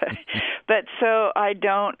 But so I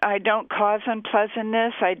don't cause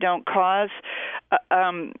unpleasantness. I don't cause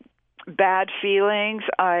bad feelings.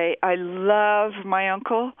 I love my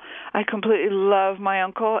uncle. I completely love my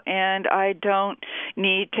uncle, and I don't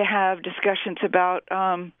need to have discussions about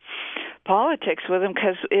politics with him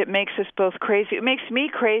because it makes us both crazy. It makes me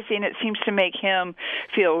crazy, and it seems to make him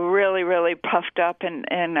feel really, really puffed up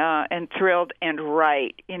and thrilled and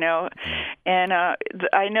right, you know. And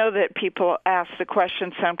I know that people ask the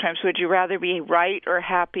question sometimes, would you rather be right or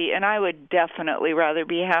happy? And I would definitely rather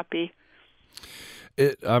be happy.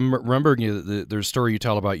 I'm remembering there's a story you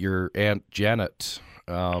tell about your Aunt Janet,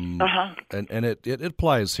 and it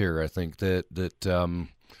applies here. I think that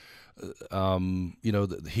you know,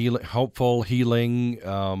 the hopeful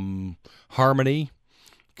healing, harmony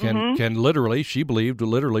can literally, she believed,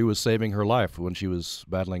 literally was saving her life when she was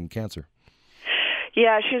battling cancer.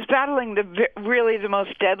 Yeah, she was battling the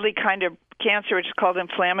most deadly kind of cancer, which is called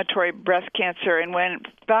inflammatory breast cancer. And when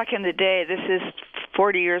back in the day, this is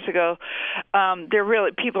 40 years ago,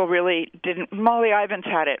 people really didn't. Molly Ivins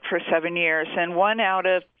had it for 7 years, and 1 out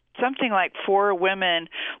of something like 4 women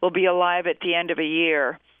will be alive at the end of a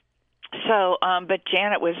year. So, but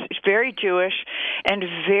Janet was very Jewish and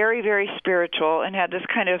very, very spiritual and had this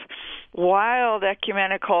kind of wild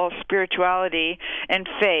ecumenical spirituality and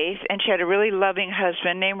faith. And she had a really loving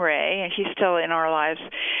husband named Ray, and he's still in our lives.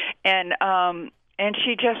 And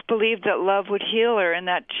she just believed that love would heal her and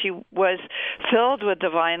that she was filled with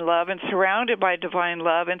divine love and surrounded by divine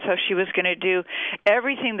love. And so she was going to do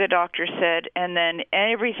everything the doctor said and then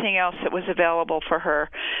everything else that was available for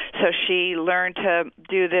her. So she learned to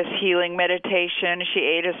do this healing meditation. She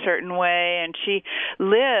ate a certain way, and she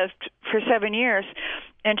lived for 7 years.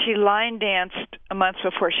 And she line danced a month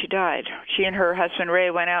before she died. She and her husband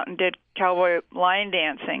Ray went out and did cowboy line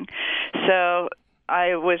dancing. So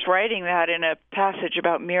I was writing that in a passage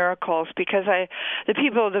about miracles because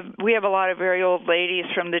we have a lot of very old ladies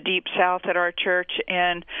from the deep south at our church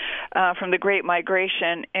and from the Great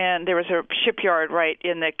Migration, and there was a shipyard right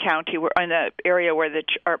in the county, in the area where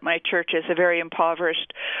my church is, a very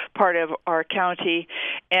impoverished part of our county,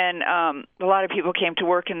 and a lot of people came to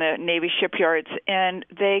work in the Navy shipyards, and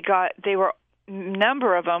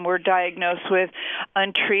number of them were diagnosed with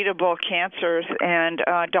untreatable cancers and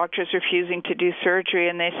doctors refusing to do surgery.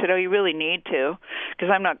 And they said, oh, you really need to, because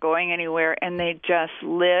I'm not going anywhere. And they just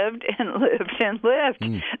lived and lived and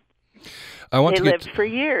lived. They lived for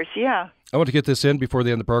years, yeah. I want to get this in before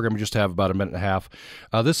the end of the program. We just have about a minute and a half.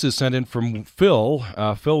 This is sent in from Phil.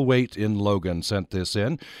 Phil Waite in Logan sent this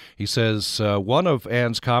in. He says, one of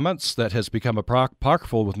Anne's comments that has become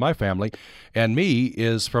apocryphal with my family and me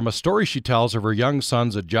is from a story she tells of her young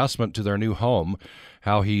son's adjustment to their new home,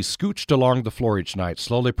 how he scooched along the floor each night,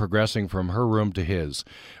 slowly progressing from her room to his.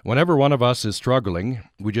 Whenever one of us is struggling,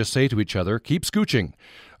 we just say to each other, keep scooching.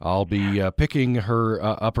 I'll be picking her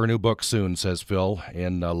up her new book soon, says Phil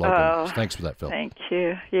in Logan. Oh, thanks for that, Phil. Thank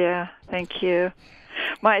you. Yeah, thank you.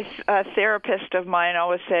 My therapist of mine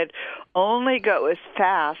always said, only go as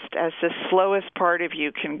fast as the slowest part of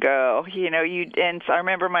you can go. You know, and so I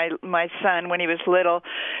remember my son when he was little,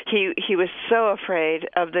 he was so afraid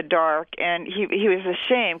of the dark, and he was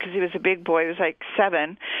ashamed because he was a big boy. He was like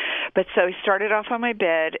 7, but so he started off on my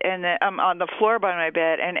bed and then on the floor by my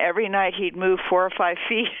bed, and every night he'd move 4 or 5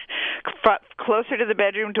 feet closer to the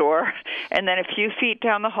bedroom door, and then a few feet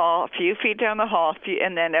down the hall,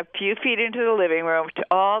 and then a few feet into the living room,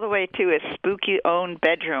 all the way to his spooky own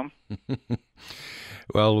bedroom.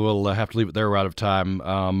 Well, we'll have to leave it there. We're out of time.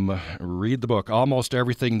 Read the book. Almost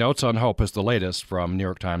Everything. Notes on Hope is the latest from New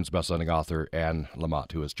York Times-bestselling author Anne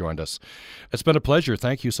Lamott, who has joined us. It's been a pleasure.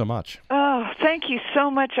 Thank you so much. Oh, thank you so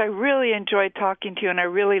much. I really enjoyed talking to you, and I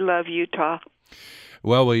really love Utah.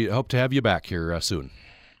 Well, we hope to have you back here soon.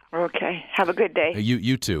 Okay. Have a good day.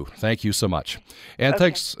 You too. Thank you so much. And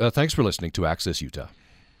okay. Thanks for listening to Access Utah.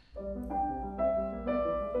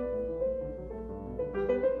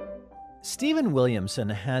 Stephen Williamson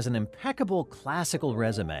has an impeccable classical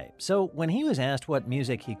resume, so when he was asked what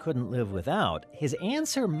music he couldn't live without, his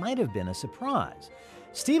answer might have been a surprise.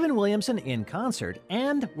 Stephen Williamson in concert,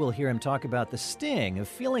 and we'll hear him talk about the sting of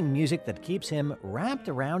feeling music that keeps him wrapped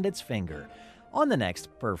around its finger on the next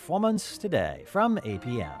Performance Today from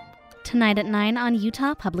APM. Tonight at 9 on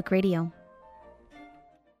Utah Public Radio.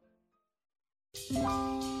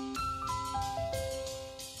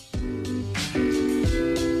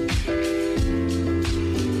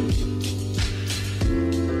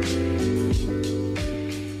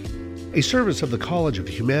 A service of the College of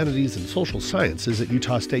Humanities and Social Sciences at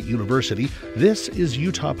Utah State University, this is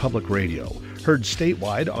Utah Public Radio, heard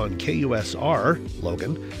statewide on KUSR,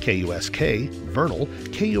 Logan, KUSK, Vernal,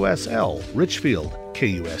 KUSL, Richfield,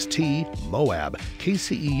 KUST, Moab,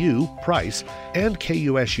 KCEU, Price, and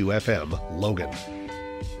KUSU-FM, Logan.